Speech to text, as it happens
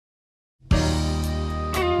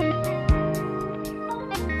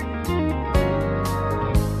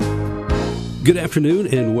Good afternoon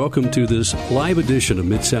and welcome to this live edition of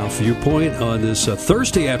Mid-South Viewpoint on this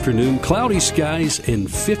Thursday afternoon. Cloudy skies and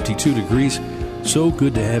 52 degrees. So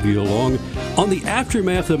good to have you along. On the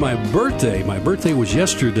aftermath of my birthday was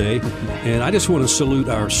yesterday, and I just want to salute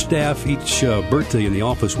our staff. Each birthday in the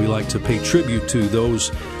office, we like to pay tribute to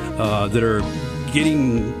those that are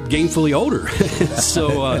getting gainfully older.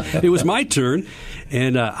 So it was my turn.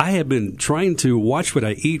 And I have been trying to watch what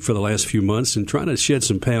I eat for the last few months and trying to shed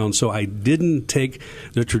some pounds, so I didn't take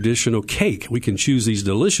the traditional cake. We can choose these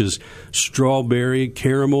delicious strawberry,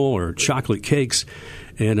 caramel, or chocolate cakes.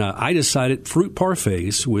 And I decided fruit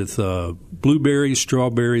parfaits with blueberries,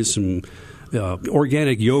 strawberries, some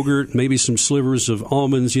organic yogurt, maybe some slivers of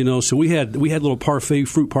almonds, So we had little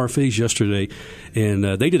fruit parfaits yesterday, and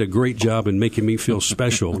they did a great job in making me feel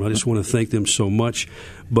special. And I just want to thank them so much.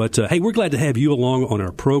 But, hey, we're glad to have you along on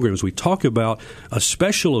our programs. We talk about a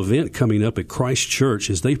special event coming up at Christ Church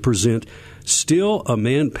as they present Still a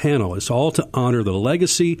Man panel. It's all to honor the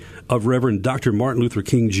legacy of Reverend Dr. Martin Luther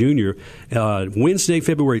King Jr. Wednesday,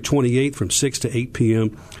 February 28th from 6 to 8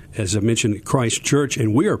 p.m., as I mentioned, at Christ Church.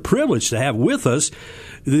 And we are privileged to have with us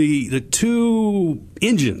the two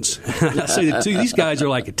engines. I say the two. These guys are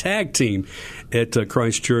like a tag team at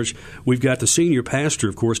Christ Church. We've got the senior pastor,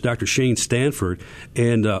 of course, Dr. Shane Stanford,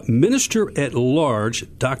 and Minister at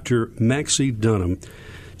Large, Dr. Maxie Dunham.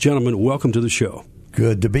 Gentlemen, welcome to the show.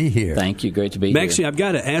 Good to be here. Thank you. Great to be here. Maxie, I've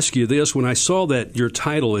got to ask you this. When I saw that your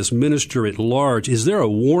title is Minister at Large, is there a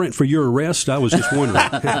warrant for your arrest? I was just wondering.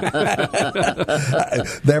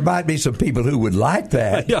 There might be some people who would like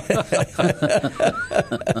that.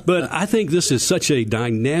 But I think this is such a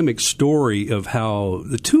dynamic story of how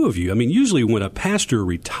the two of you, usually when a pastor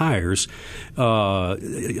retires,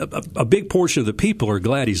 a big portion of the people are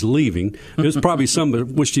glad he's leaving. There's probably some that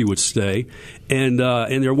wished he would stay. And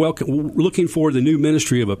they're looking for the new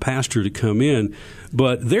ministry of a pastor to come in,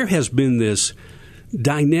 but there has been this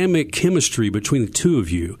dynamic chemistry between the two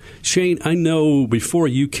of you. Shane, I know before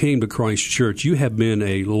you came to Christ Church, you have been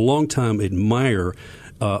a longtime admirer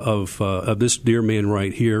of this dear man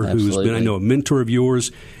right here, Absolutely. Who's been, I know, a mentor of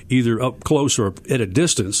yours, either up close or at a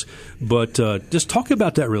distance. But just talk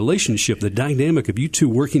about that relationship, the dynamic of you two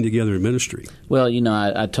working together in ministry. Well,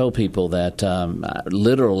 I told people that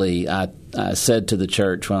literally I said to the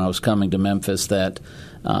church when I was coming to Memphis that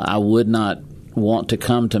I would not want to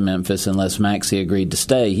come to Memphis unless Maxie agreed to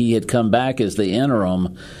stay. He had come back as the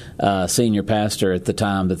interim senior pastor at the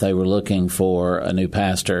time that they were looking for a new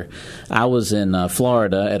pastor. I was in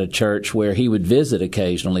Florida at a church where he would visit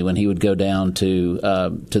occasionally when he would go down to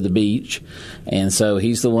the beach, and so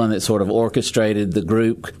he's the one that sort of orchestrated the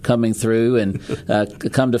group coming through.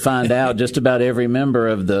 And come to find out, just about every member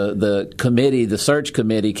of the committee, the search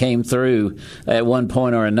committee, came through at one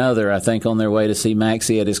point or another, I think, on their way to see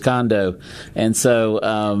Maxie at his condo. And so,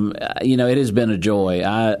 it has been a joy.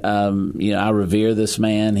 I revere this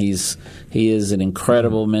man. He is an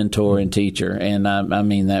incredible mentor and teacher, and I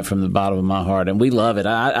mean that from the bottom of my heart. And we love it.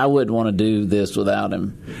 I wouldn't want to do this without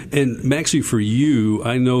him. And Maxie, for you,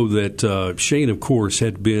 I know that Shane, of course,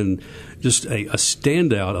 had been just a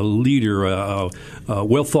standout, a leader, a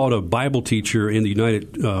well-thought-of Bible teacher in the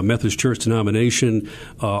United Methodist Church denomination,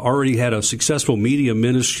 already had a successful media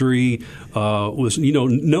ministry, was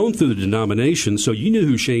known through the denomination. So you knew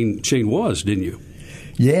who Shane was, didn't you?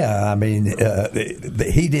 Yeah,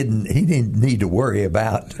 he didn't need to worry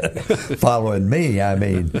about following me.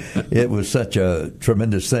 It was such a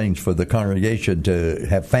tremendous thing for the congregation to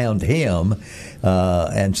have found him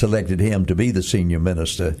and selected him to be the senior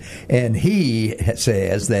minister. And he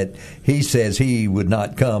says he would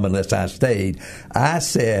not come unless I stayed. I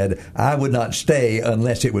said I would not stay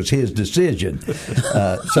unless it was his decision.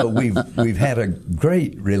 So we've had a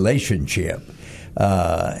great relationship,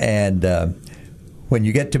 and when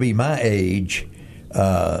you get to be my age,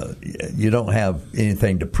 you don't have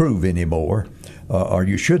anything to prove anymore, or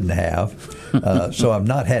you shouldn't have. So I've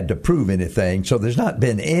not had to prove anything. So there's not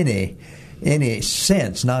been any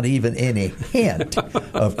sense, not even any hint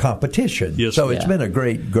of competition. Yes, so it's been a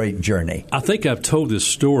great journey. I think I've told this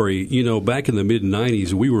story. Back in the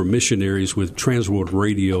mid-'90s, we were missionaries with Transworld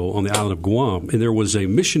Radio on the island of Guam, and there was a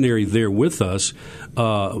missionary there with us.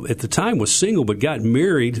 At the time was single, but got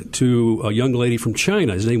married to a young lady from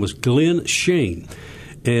China. His name was Glenn Shane.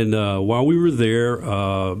 And while we were there,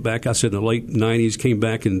 back, I said, in the late 90s, came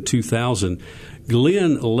back in 2000,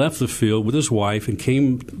 Glenn left the field with his wife and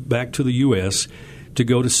came back to the U.S. to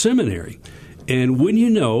go to seminary. And when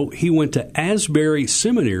he went to Asbury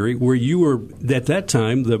Seminary, where you were, at that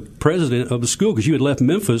time, the president of the school, because you had left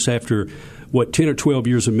Memphis after, 10 or 12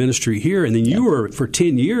 years of ministry here, and then you were, for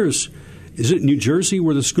 10 years, Is it New Jersey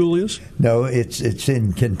where the school is? No, it's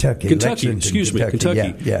in Kentucky. Kentucky, Lexington,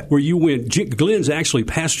 Kentucky. Yeah. Where you went. Glenn's actually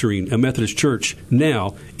pastoring a Methodist church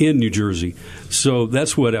now in New Jersey. So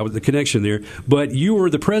that's what the connection there. But you were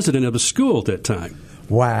the president of a school at that time.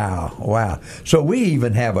 Wow. So we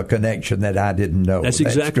even have a connection that I didn't know. That's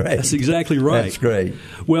exactly right. That's great.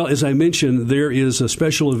 Well, as I mentioned, there is a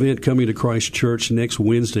special event coming to Christ Church next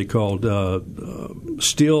Wednesday called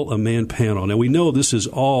Still a Man Panel. Now, we know this is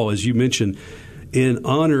all, as you mentioned, in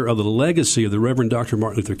honor of the legacy of the Reverend Dr.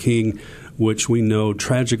 Martin Luther King, which we know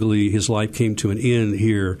tragically his life came to an end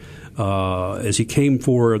here as he came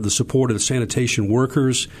for the support of the sanitation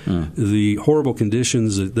workers, the horrible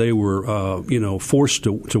conditions that they were, forced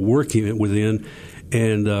to work within.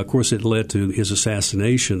 And, of course, it led to his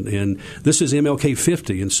assassination. And this is MLK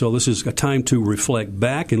 50, and so this is a time to reflect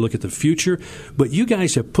back and look at the future. But you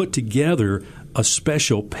guys have put together a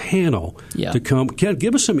special panel to come.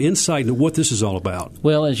 Give us some insight into what this is all about.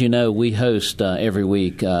 Well, as you know, we host every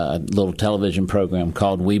week a little television program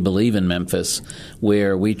called We Believe in Memphis,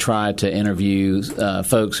 where we try to interview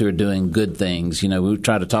folks who are doing good things. We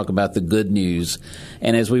try to talk about the good news.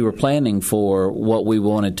 And as we were planning for what we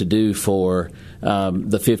wanted to do for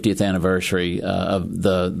the 50th anniversary of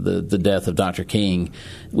the death of Dr. King,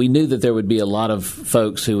 we knew that there would be a lot of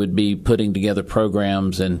folks who would be putting together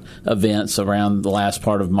programs and events around the last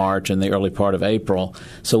part of March and the early part of April.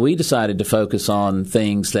 So we decided to focus on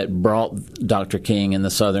things that brought Dr. King and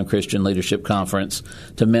the Southern Christian Leadership Conference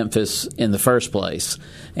to Memphis in the first place.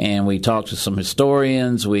 And we talked to some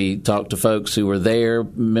historians. We talked to folks who were there,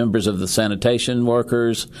 members of the sanitation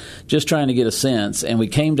workers, just trying to get a sense. And we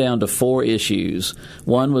came down to 4 issues.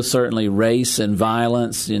 One was certainly race and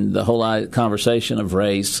violence, and the whole conversation of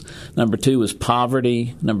race. Number 2 was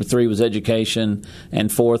poverty. Number 3 was education. And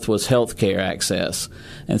 4th was health care access.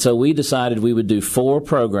 And so we decided we would do 4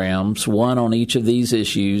 programs, one on each of these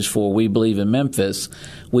issues for We Believe in Memphis.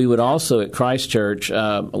 We would also, at Christ Church,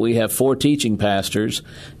 we have 4 teaching pastors,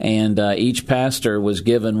 and each pastor was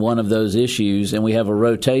given one of those issues, and we have a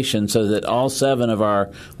rotation so that all 7 of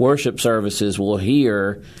our worship services will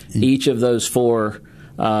hear each of those 4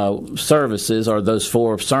 services or those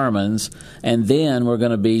 4 sermons, and then we're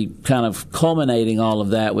going to be kind of culminating all of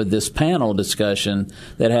that with this panel discussion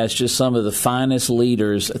that has just some of the finest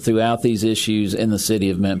leaders throughout these issues in the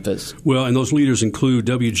city of Memphis. Well, and those leaders include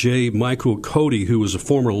W.J. Michael Cody, who was a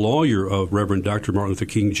former lawyer of Reverend Dr. Martin Luther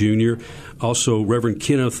King Jr., also Reverend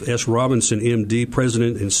Kenneth S. Robinson, M.D.,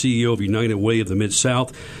 President and CEO of United Way of the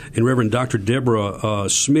Mid-South, and Reverend Dr. Deborah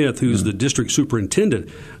Smith, who's the District Superintendent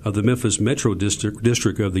of the Memphis Metro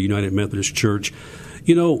District of the United Methodist Church.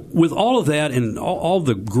 With all of that and all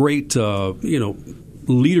the great,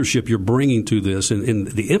 leadership you're bringing to this and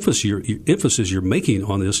the emphasis you're making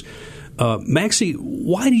on this, Maxie,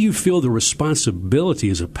 why do you feel the responsibility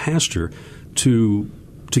as a pastor to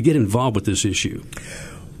get involved with this issue?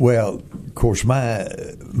 Well, of course, my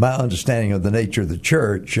understanding of the nature of the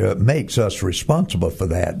church makes us responsible for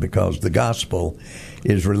that, because the gospel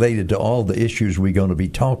is related to all the issues we're going to be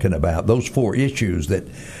talking about. Those 4 issues that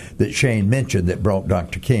Shane mentioned that brought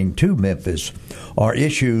Dr. King to Memphis are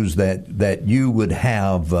issues that you would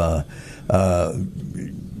have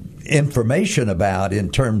information about in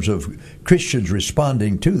terms of Christians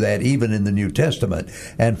responding to that, even in the New Testament.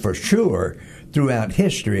 And for sure, throughout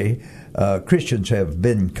history, Christians have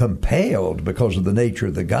been compelled, because of the nature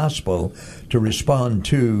of the gospel, to respond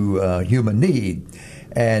to human need.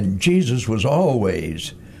 And Jesus was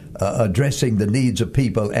always addressing the needs of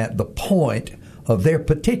people at the point of their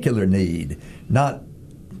particular need, not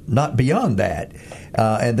beyond that.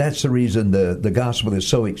 And that's the reason the gospel is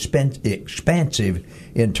so expansive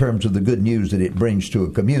in terms of the good news that it brings to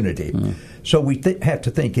a community. So we have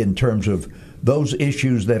to think in terms of those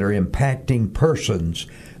issues that are impacting persons.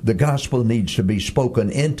 The gospel needs to be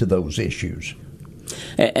spoken into those issues.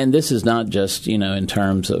 And this is not just, in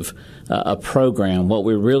terms of a program. What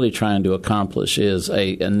we're really trying to accomplish is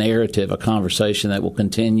a narrative, a conversation that will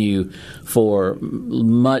continue for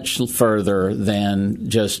much further than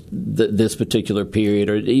just this particular period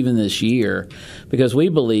or even this year, because we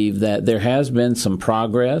believe that there has been some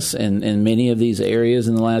progress in many of these areas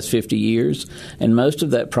in the last 50 years, and most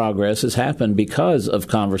of that progress has happened because of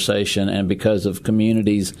conversation and because of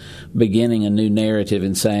communities beginning a new narrative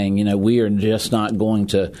and saying, we are just not going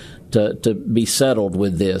to be settled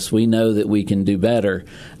with this. We know that we can do better.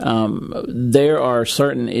 There are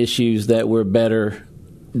certain issues that we're better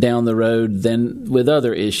down the road than with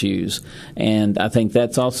other issues. And I think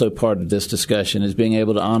that's also part of this discussion, is being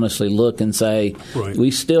able to honestly look and say, right,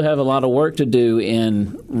 we still have a lot of work to do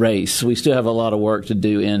in race. We still have a lot of work to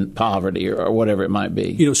do in poverty or whatever it might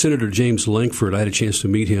be. You know, Senator James Lankford, I had a chance to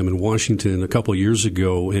meet him in Washington a couple of years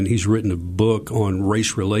ago, and he's written a book on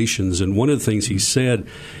race relations. And one of the things he said,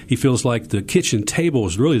 he feels like the kitchen table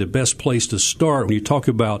is really the best place to start when you talk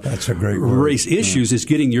about That's a great word. Race issues, is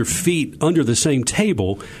getting your feet under the same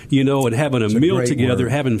table, you know, and having a meal together,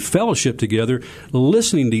 having fellowship together,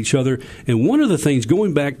 listening to each other. And one of the things,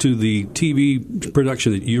 going back to the TV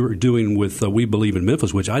production that you're doing with We Believe in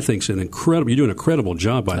Memphis, which I think is an incredible, you're doing an incredible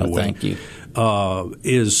job, by the way. Thank you.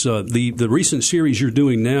 Is the recent series you're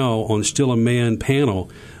doing now on Still a Man panel,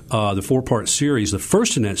 the 4-part series. The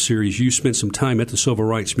first in that series, you spent some time at the Civil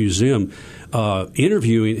Rights Museum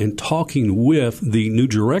interviewing and talking with the new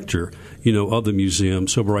director, you know, of the museum,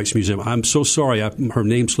 Civil Rights Museum. I'm so sorry, her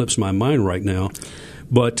name slips my mind right now.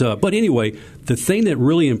 But anyway, the thing that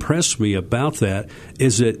really impressed me about that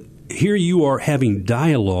is that here you are having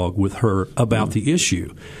dialogue with her about the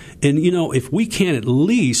issue. And, you know, if we can at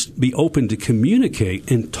least be open to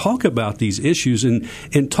communicate and talk about these issues and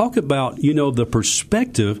talk about, you know, the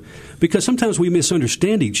perspective, because sometimes we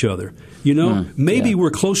misunderstand each other. You know, maybe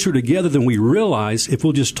we're closer together than we realize if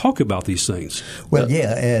we'll just talk about these things. Well,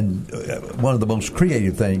 yeah, and one of the most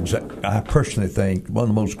creative things, I personally think, one of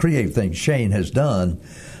the most creative things Shane has done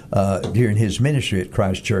during his ministry at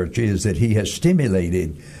Christ Church is that he has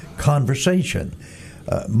stimulated conversation.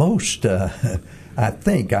 I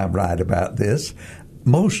think I'm right about this,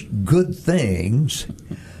 most good things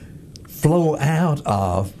flow out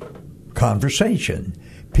of conversation.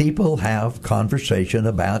 People have conversation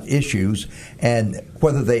about issues, and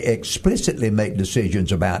whether they explicitly make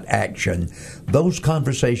decisions about action, those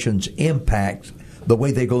conversations impact the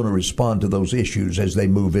way they're going to respond to those issues as they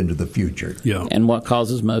move into the future. Yeah. And what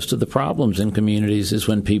causes most of the problems in communities is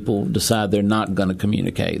when people decide they're not going to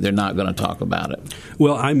communicate. They're not going to talk about it.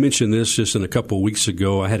 Well, I mentioned this just a couple of weeks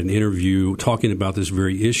ago. I had an interview talking about this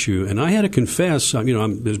very issue, and I had to confess, you know,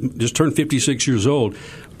 I'm just turned 56 years old,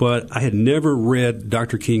 but I had never read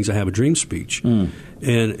Dr. King's I Have a Dream speech. And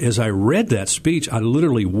as I read that speech, I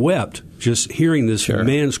literally wept just hearing this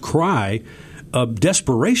man's cry of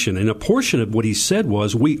desperation. And a portion of what he said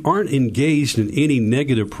was, we aren't engaged in any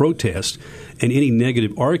negative protest and any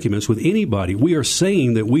negative arguments with anybody. We are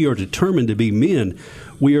saying that we are determined to be men.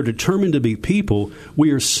 We are determined to be people.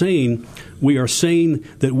 We are saying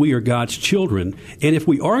that we are God's children. And if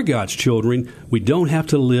we are God's children, we don't have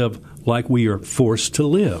to live like we are forced to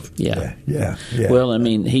live. Yeah. Well, I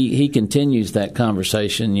mean, he continues that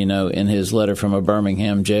conversation, you know, in his letter from a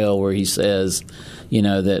Birmingham jail, where he says, you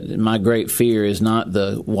know, that my great fear is not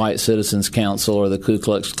the White Citizens Council or the Ku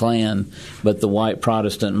Klux Klan, but the white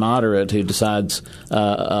Protestant moderate who decides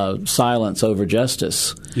silence over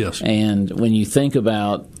justice. Yes. And when you think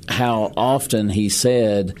about how often he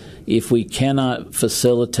said, if we cannot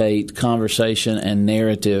facilitate conversation and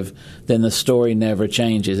narrative, then the story never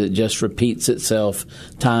changes. It just repeats itself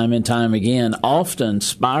time and time again, often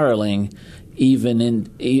spiraling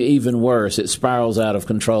even worse. It spirals out of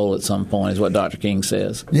control at some point, is what Dr. King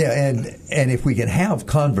says. Yeah, and if we can have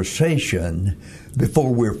conversation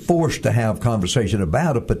before we're forced to have conversation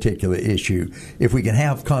about a particular issue, if we can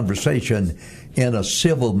have conversation in a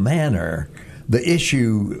civil manner, the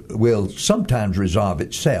issue will sometimes resolve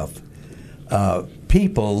itself. I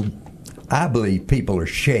believe people are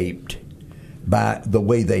shaped by the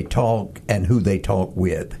way they talk and who they talk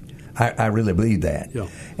with. I really believe that. Yeah.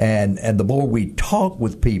 And the more we talk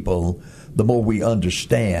with people, the more we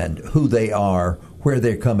understand who they are, where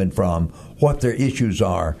they're coming from, what their issues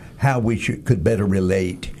are, how we could better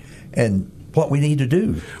relate, and what we need to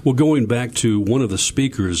do. Well, going back to one of the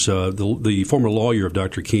speakers, the former lawyer of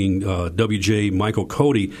Dr. King, W.J. Michael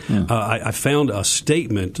Cody, I found a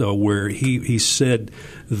statement where he said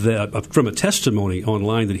that, from a testimony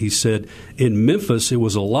online, that he said, in Memphis it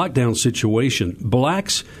was a lockdown situation.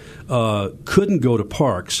 Blacks couldn't go to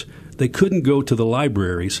parks. They couldn't go to the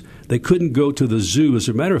libraries. They couldn't go to the zoo. As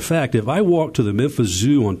a matter of fact, if I walked to the Memphis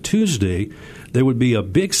Zoo on Tuesday, there would be a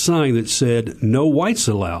big sign that said, no whites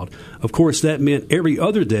allowed. Of course, that meant every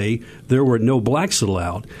other day there were no blacks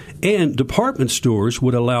allowed. And department stores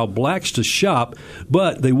would allow blacks to shop,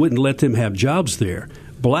 but they wouldn't let them have jobs there.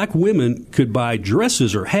 Black women could buy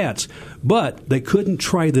dresses or hats, but they couldn't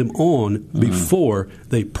try them on before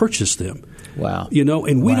they purchased them. Wow. You know,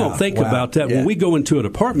 and we don't think about that. Yeah. When we go into a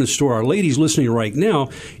department store, our ladies listening right now,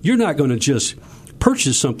 you're not going to just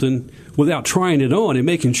purchase something without trying it on and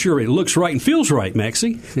making sure it looks right and feels right,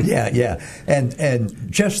 Maxie. Yeah.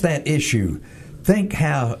 And just that issue, think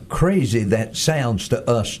how crazy that sounds to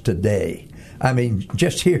us today. I mean,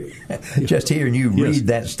 just hearing you read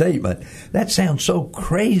that statement, that sounds so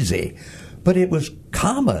crazy. But it was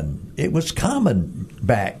common. It was common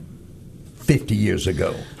back 50 years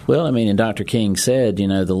ago. Well, I mean, and Dr. King said,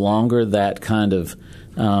 the longer that kind of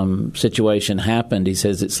situation happened, he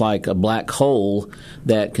says it's like a black hole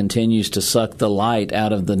that continues to suck the light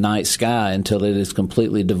out of the night sky until it is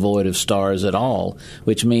completely devoid of stars at all,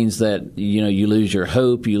 which means that, you lose your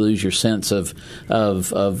hope, you lose your sense of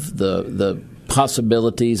the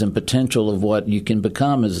possibilities and potential of what you can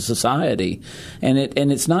become as a society. And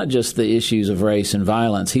it's not just the issues of race and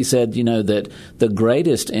violence. He said, that the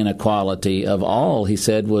greatest inequality of all, he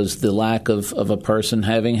said, was the lack of a person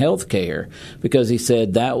having health care, because he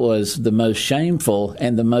said that was the most shameful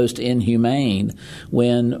and the most inhumane,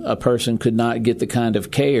 when a person could not get the kind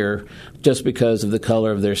of care just because of the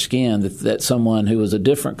color of their skin that someone who was a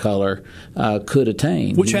different color could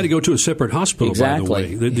attain. Which had to go to a separate hospital,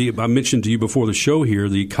 exactly. By the way. I mentioned to you before the show here,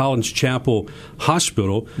 the Collins Chapel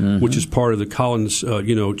Hospital, which is part of the Collins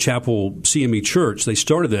Chapel CME Church. They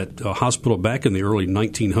started that hospital back in the early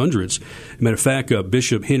 1900s. Matter of fact,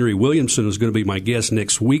 Bishop Henry Williamson is going to be my guest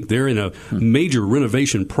next week. They're in a major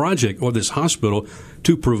renovation project of this hospital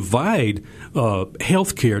to provide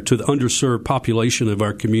health care to the underserved population of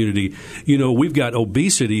our community. We've got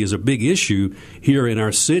obesity as a big issue here in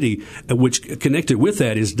our city, which connected with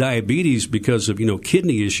that is diabetes because of,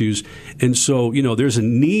 kidney issues. And so, there's a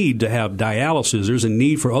need to have dialysis. There's a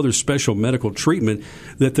need for other special medical treatment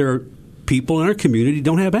that there are people in our community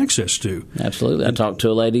don't have access to. Absolutely. I talked to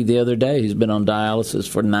a lady the other day who's been on dialysis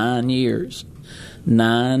for 9 years.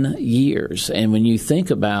 9 years. And when you think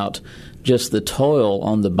about just the toil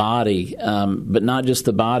on the body, but not just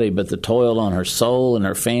the body, but the toil on her soul and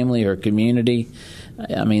her family, her community,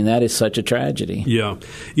 I mean, that is such a tragedy. Yeah.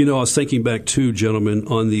 I was thinking back, too, gentlemen,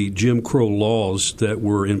 on the Jim Crow laws that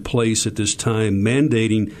were in place at this time,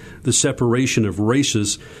 mandating the separation of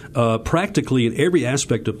races practically in every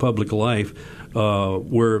aspect of public life.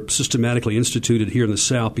 Were systematically instituted here in the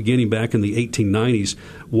South beginning back in the 1890s.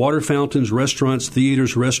 Water fountains, restaurants,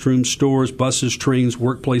 theaters, restrooms, stores, buses, trains,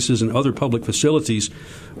 workplaces, and other public facilities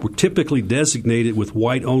were typically designated with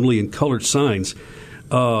white only and colored signs.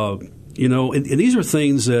 And these are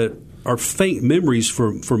things that are faint memories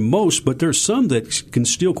for most, but there's some that can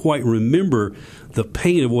still quite remember the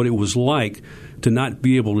pain of what it was like to not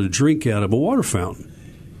be able to drink out of a water fountain.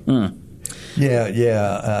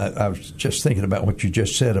 Yeah. I was just thinking about what you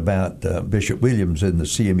just said about Bishop Williams in the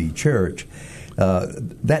CME Church.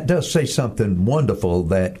 That does say something wonderful,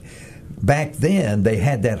 that back then they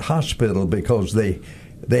had that hospital because they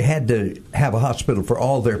had to have a hospital for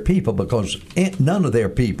all their people because none of their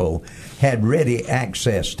people had ready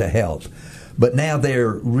access to health. But now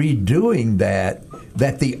they're redoing that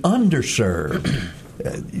the underserved,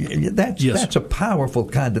 that's a powerful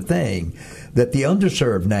kind of thing, that the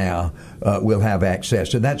underserved now will have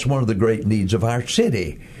access. And that's one of the great needs of our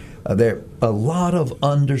city. There are a lot of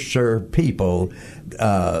underserved people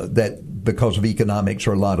that, because of economics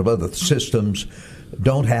or a lot of other systems,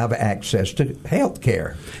 don't have access to health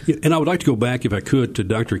care. And I would like to go back, if I could, to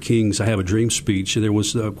Dr. King's I Have a Dream speech. And there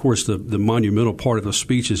was, of course, the monumental part of the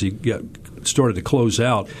speech as he started to close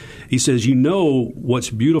out. He says, what's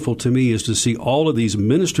beautiful to me is to see all of these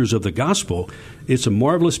ministers of the gospel. It's a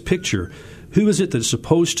marvelous picture. Who is it that's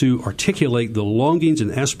supposed to articulate the longings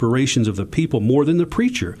and aspirations of the people more than the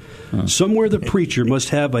preacher? Somewhere the preacher must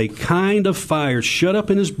have a kind of fire shut up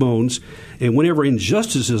in his bones, and whenever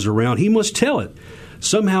injustice is around, he must tell it.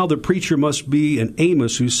 Somehow the preacher must be an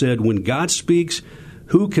Amos who said, when God speaks,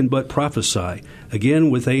 who can but prophesy? Again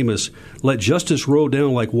with Amos, let justice roll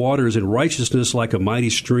down like waters and righteousness like a mighty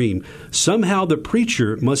stream. Somehow the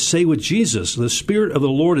preacher must say with Jesus, the Spirit of the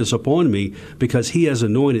Lord is upon me because he has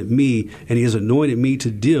anointed me, and he has anointed me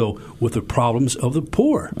to deal with the problems of the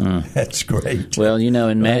poor. That's great. Well, in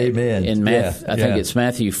I think it's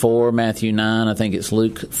Matthew 4, Matthew 9, I think it's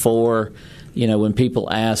Luke 4. When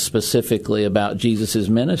people ask specifically about Jesus'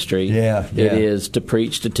 ministry, it is to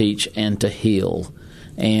preach, to teach, and to heal.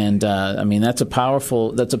 And that's a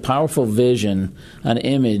powerful vision, an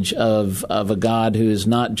image of a God who is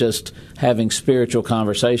not just having spiritual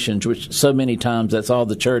conversations, which so many times that's all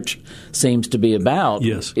the church seems to be about.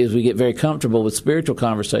 Yes. Is we get very comfortable with spiritual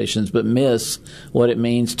conversations, but miss what it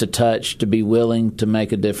means to touch, to be willing to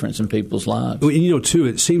make a difference in people's lives. And too,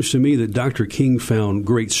 it seems to me that Dr. King found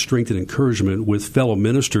great strength and encouragement with fellow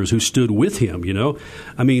ministers who stood with him.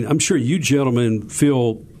 I'm sure you gentlemen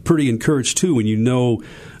feel pretty encouraged too when you know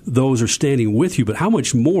those are standing with you, but how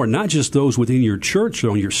much more, not just those within your church or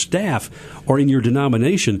on your staff or in your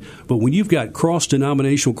denomination, but when you've got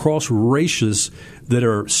cross-denominational, cross-races that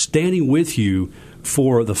are standing with you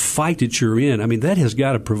for the fight that you're in, I mean, that has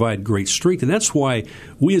got to provide great strength. And that's why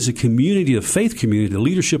we as a community, a faith community, the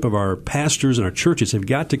leadership of our pastors and our churches have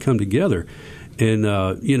got to come together and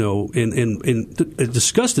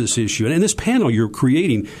discuss this issue. And this panel you're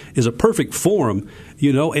creating is a perfect forum,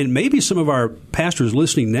 and maybe some of our pastors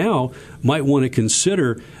listening now might want to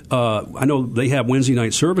consider, I know they have Wednesday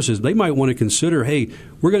night services, they might want to consider, hey,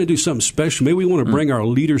 we're going to do something special. Maybe we want to bring our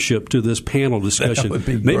leadership to this panel discussion. That would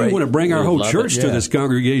be Maybe great. we want to bring our whole church to this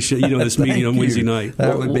congregation, this meeting on Wednesday night.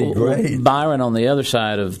 That would be great. Byron, on the other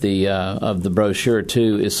side of the brochure,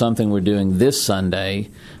 too, is something we're doing this Sunday,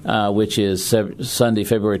 which is Sunday,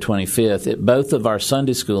 February 25th. At both of our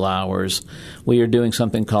Sunday school hours, we are doing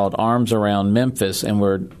something called Arms Around Memphis, and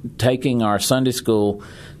we're taking our Sunday school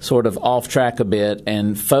sort of off track a bit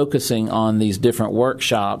and focusing on these different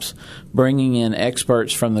workshops, bringing in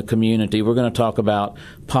experts from the community. We're going to talk about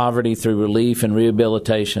poverty through relief and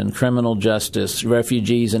rehabilitation, criminal justice,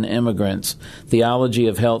 refugees and immigrants, theology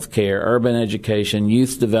of health care, urban education,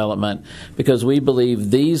 youth development, because we believe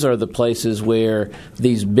these are the places where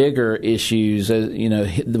these bigger issues,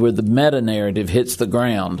 where the meta-narrative hits the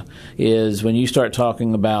ground, is when you start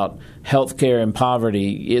talking about health care and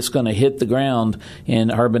poverty, it's going to hit the ground in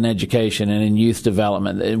urban education and in youth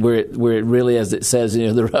development, where it really, as it says,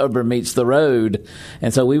 the rubber meets the road.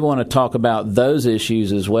 And so we want to talk about those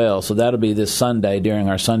issues as well. So that'll be this Sunday during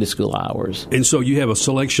our Sunday school hours. And so you have a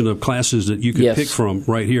selection of classes that you can pick from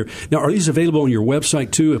right here. Now, are these available on your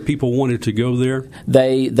website, too, if people wanted to go there?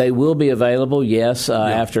 They will be available, yes.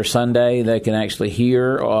 After Sunday, they can actually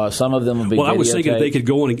hear. Some of them will be Well, I was thinking they could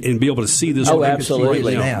go and be able to see this. Oh,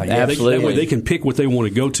 absolutely. Right now, Absolutely. That way they can pick what they want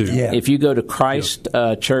to go to. Yeah. If you go to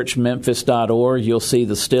ChristChurchMemphis.org, you'll see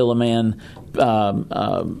the Still a Man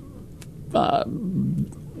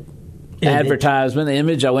advertisement, the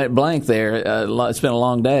image. I went blank there. It's been a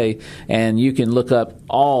long day. And you can look up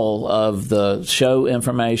all of the show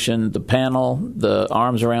information, the panel, the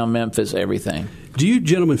Arms Around Memphis, everything. Do you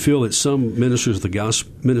gentlemen feel that some ministers of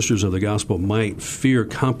the gospel might fear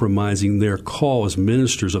compromising their call as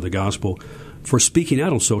ministers of the gospel for speaking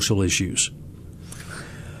out on social issues?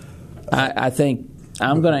 I think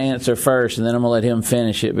I'm going to answer first, and then I'm going to let him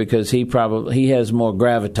finish it because he has more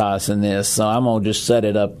gravitas in this. So I'm going to just set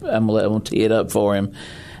it up. I'm going to tee it up for him.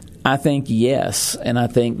 I think yes, and I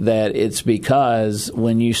think that it's because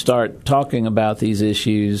when you start talking about these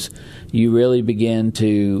issues, you really begin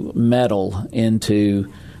to meddle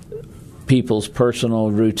into people's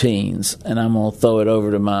personal routines. And I'm going to throw it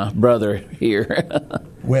over to my brother here.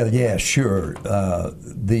 Well, yeah, sure.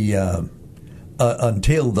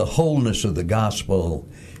 Until the wholeness of the gospel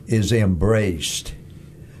is embraced,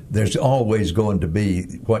 there's always going to be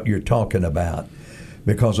what you're talking about.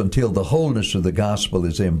 Because until the wholeness of the gospel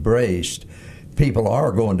is embraced, people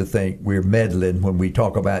are going to think we're meddling when we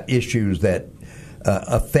talk about issues that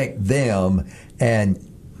affect them and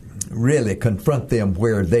really confront them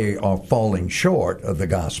where they are falling short of the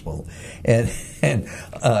gospel. And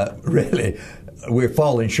really, we're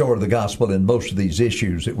falling short of the gospel in most of these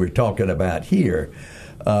issues that we're talking about here.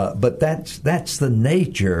 But that's the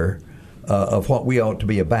nature of what we ought to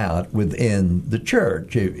be about within the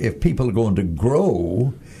church. If people are going to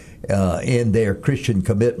grow in their Christian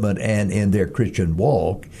commitment and in their Christian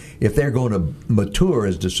walk, if they're going to mature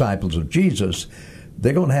as disciples of Jesus,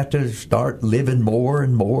 they're going to have to start living more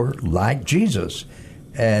and more like Jesus.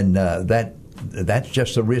 And that's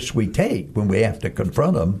just the risk we take when we have to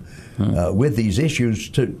confront them with these issues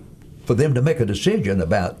for them to make a decision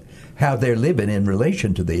about how they're living in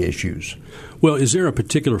relation to the issues. Well, is there a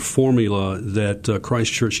particular formula that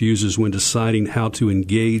Christ Church uses when deciding how to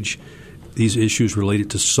engage these issues related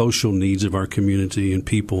to social needs of our community and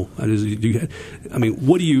people?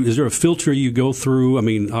 Is there a filter you go through? I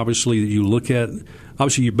mean, obviously you look at.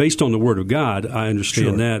 Obviously, you're based on the Word of God. I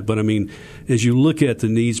understand that. But, I mean, as you look at the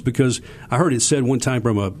needs, because I heard it said one time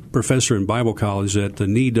from a professor in Bible college that the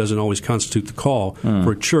need doesn't always constitute the call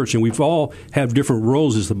for a church. And we've all have different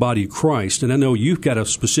roles as the body of Christ. And I know you've got a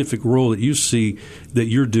specific role that you see that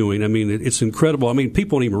you're doing. I mean, it's incredible. I mean,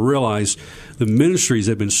 people don't even realize the ministries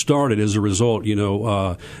that have been started as a result.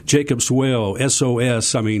 Jacob's Well,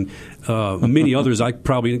 SOS. I mean, many others I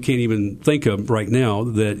probably can't even think of right now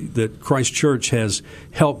that Christ Church has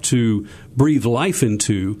helped to breathe life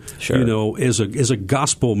into, as a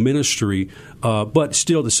gospel ministry, but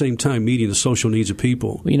still at the same time meeting the social needs of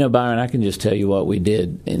people. Well, Byron, I can just tell you what we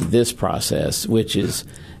did in this process, which is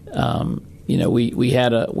we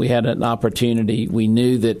had an opportunity. We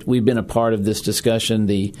knew that we've been a part of this discussion,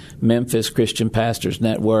 the Memphis Christian Pastors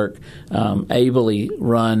Network, ably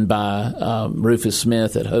run by Rufus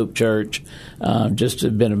Smith at Hope Church. Just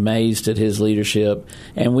have been amazed at his leadership,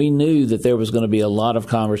 and we knew that there was going to be a lot of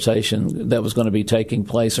conversation that was going to be taking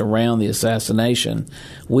place around the assassination.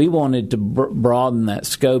 We wanted to broaden that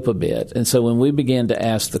scope a bit, and so when we began to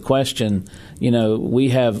ask the question, we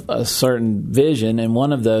have a certain vision, and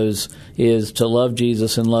one of those is to love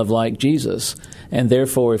Jesus and love like Jesus. And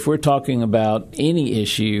therefore, if we're talking about any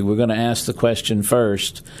issue, we're going to ask the question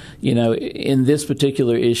first, in this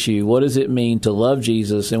particular issue, what does it mean to love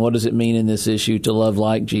Jesus, and what does it mean in this issue to love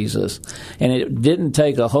like Jesus? And it didn't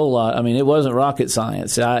take a whole lot. I mean, it wasn't rocket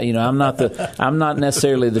science. I'm not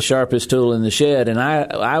necessarily the sharpest tool in the shed, and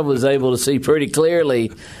I was able to see pretty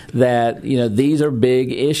clearly that these are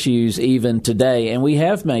big issues even today, and we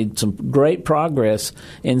have made some great progress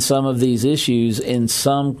in some of these issues in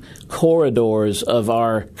some corridors of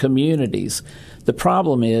our communities. The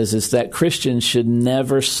problem is that Christians should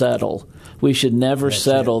never settle. We should never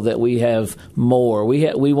settle that we have more.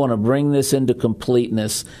 We want to bring this into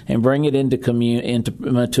completeness and bring it into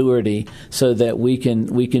maturity so that we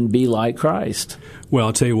can be like Christ. Well,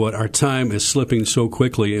 I'll tell you what, our time is slipping so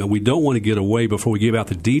quickly, and we don't want to get away before we give out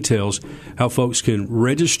the details how folks can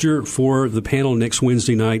register for the panel next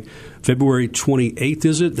Wednesday night, February 28th,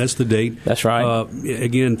 is it? That's the date. That's right.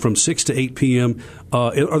 Again, from 6 to 8 p.m.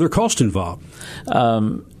 Are there costs involved?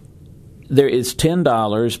 There is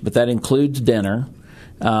 $10, but that includes dinner.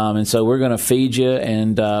 And so we're going to feed you,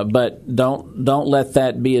 but don't let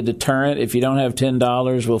that be a deterrent. If you don't have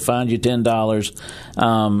 $10, we'll find you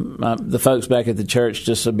 $10. The folks back at the church,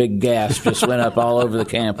 just a big gasp just went up all over the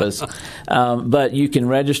campus. But you can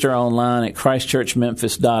register online at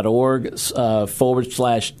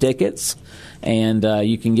christchurchmemphis.org/tickets, and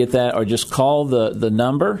you can get that, or just call the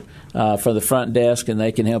number for the front desk, and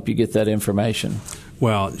they can help you get that information.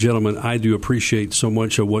 Well, gentlemen, I do appreciate so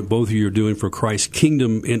much of what both of you are doing for Christ's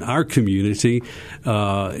kingdom in our community,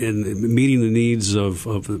 in meeting the needs of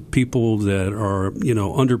the people that are,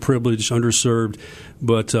 underprivileged, underserved,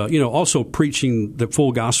 but also preaching the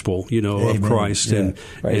full gospel, of Christ, and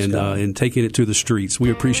taking it to the streets. We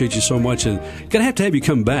appreciate you so much, and gonna have you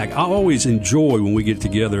come back. I always enjoy when we get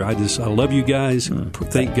together. I love you guys.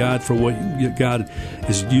 Thank God for what God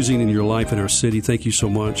is using in your life in our city. Thank you so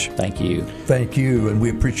much. Thank you. Thank you, and we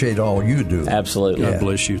appreciate all you do. Absolutely. God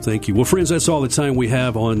bless you. Thank you. Well, friends, that's all the time we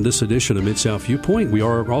have on this edition of Mid-South Viewpoint. We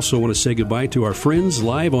also want to say goodbye to our friends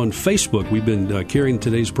live on Facebook. We've been carrying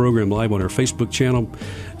today's program live on our Facebook channel.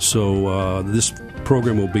 So this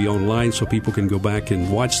program will be online so people can go back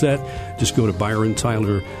and watch that. Just go to Byron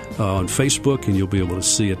Tyler on Facebook and you'll be able to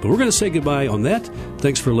see it. But we're going to say goodbye on that.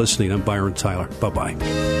 Thanks for listening. I'm Byron Tyler.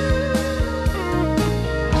 Bye-bye.